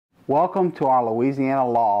Welcome to our Louisiana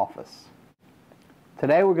Law office.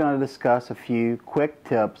 Today we're going to discuss a few quick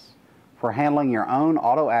tips for handling your own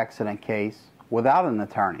auto accident case without an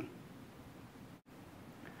attorney.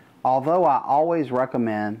 Although I always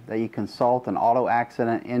recommend that you consult an auto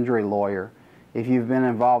accident injury lawyer if you've been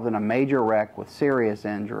involved in a major wreck with serious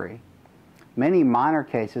injury, many minor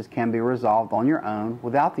cases can be resolved on your own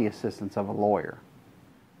without the assistance of a lawyer.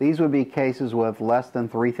 These would be cases with less than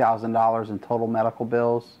 $3,000 in total medical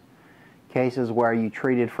bills, cases where you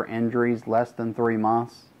treated for injuries less than 3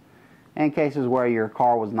 months, and cases where your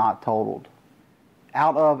car was not totaled.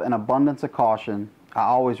 Out of an abundance of caution, I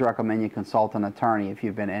always recommend you consult an attorney if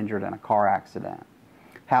you've been injured in a car accident.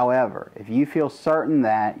 However, if you feel certain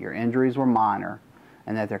that your injuries were minor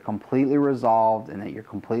and that they're completely resolved and that you're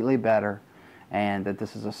completely better and that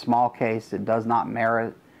this is a small case that does not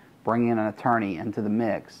merit bringing an attorney into the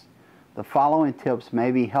mix, the following tips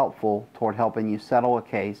may be helpful toward helping you settle a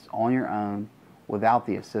case on your own without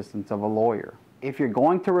the assistance of a lawyer. If you're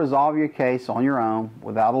going to resolve your case on your own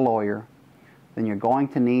without a lawyer, then you're going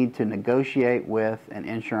to need to negotiate with an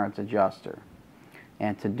insurance adjuster.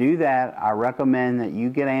 And to do that, I recommend that you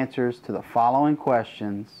get answers to the following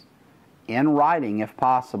questions in writing if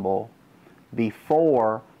possible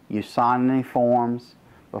before you sign any forms,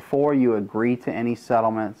 before you agree to any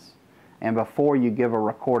settlements, and before you give a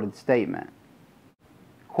recorded statement.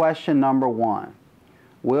 Question number 1.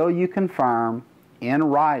 Will you confirm in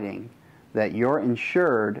writing that your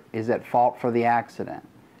insured is at fault for the accident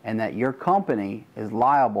and that your company is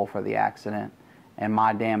liable for the accident and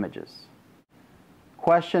my damages?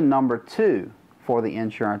 Question number 2 for the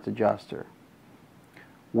insurance adjuster.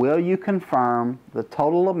 Will you confirm the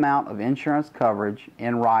total amount of insurance coverage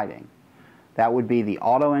in writing? That would be the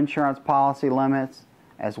auto insurance policy limits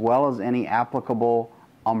as well as any applicable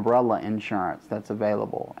umbrella insurance that's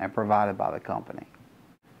available and provided by the company.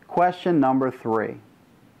 Question number 3.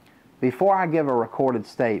 Before I give a recorded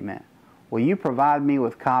statement, will you provide me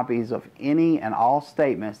with copies of any and all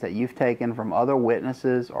statements that you've taken from other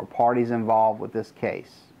witnesses or parties involved with this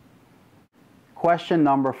case? Question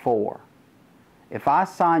number 4. If I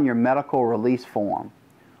sign your medical release form,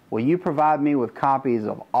 will you provide me with copies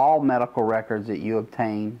of all medical records that you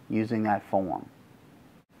obtain using that form?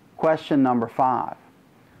 Question number 5.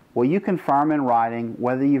 Will you confirm in writing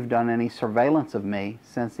whether you've done any surveillance of me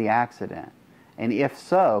since the accident? And if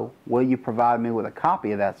so, will you provide me with a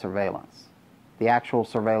copy of that surveillance, the actual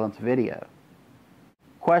surveillance video?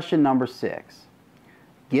 Question number 6.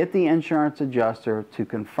 Get the insurance adjuster to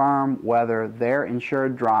confirm whether their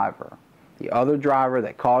insured driver, the other driver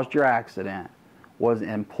that caused your accident, was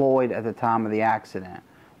employed at the time of the accident,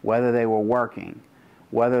 whether they were working,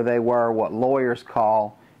 whether they were what lawyers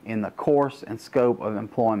call in the course and scope of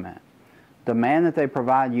employment. Demand that they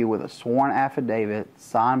provide you with a sworn affidavit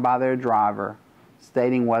signed by their driver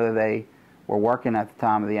stating whether they were working at the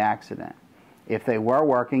time of the accident. If they were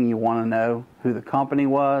working, you want to know who the company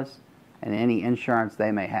was and any insurance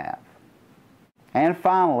they may have. And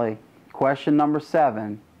finally, question number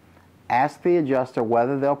 7, ask the adjuster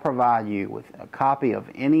whether they'll provide you with a copy of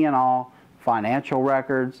any and all financial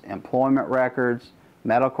records, employment records,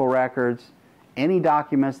 medical records, any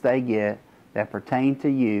documents they get that pertain to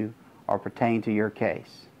you or pertain to your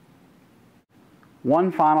case.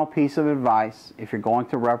 One final piece of advice if you're going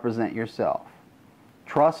to represent yourself.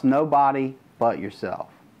 Trust nobody but yourself.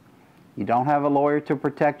 You don't have a lawyer to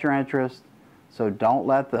protect your interests, so don't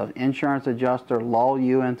let the insurance adjuster lull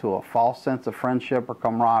you into a false sense of friendship or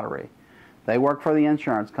camaraderie. They work for the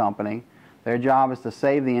insurance company. Their job is to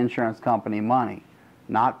save the insurance company money,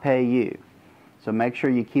 not pay you. So make sure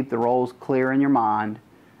you keep the roles clear in your mind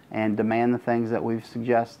and demand the things that we've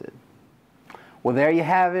suggested. Well, there you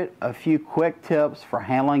have it, a few quick tips for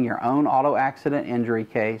handling your own auto accident injury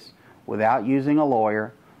case without using a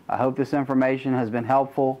lawyer. I hope this information has been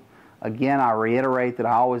helpful. Again, I reiterate that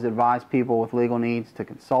I always advise people with legal needs to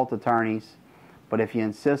consult attorneys, but if you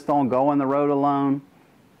insist on going the road alone,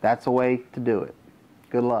 that's a way to do it.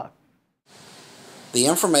 Good luck. The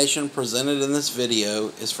information presented in this video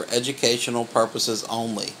is for educational purposes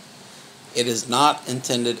only. It is not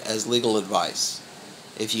intended as legal advice.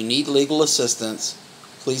 If you need legal assistance,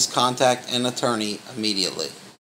 please contact an attorney immediately.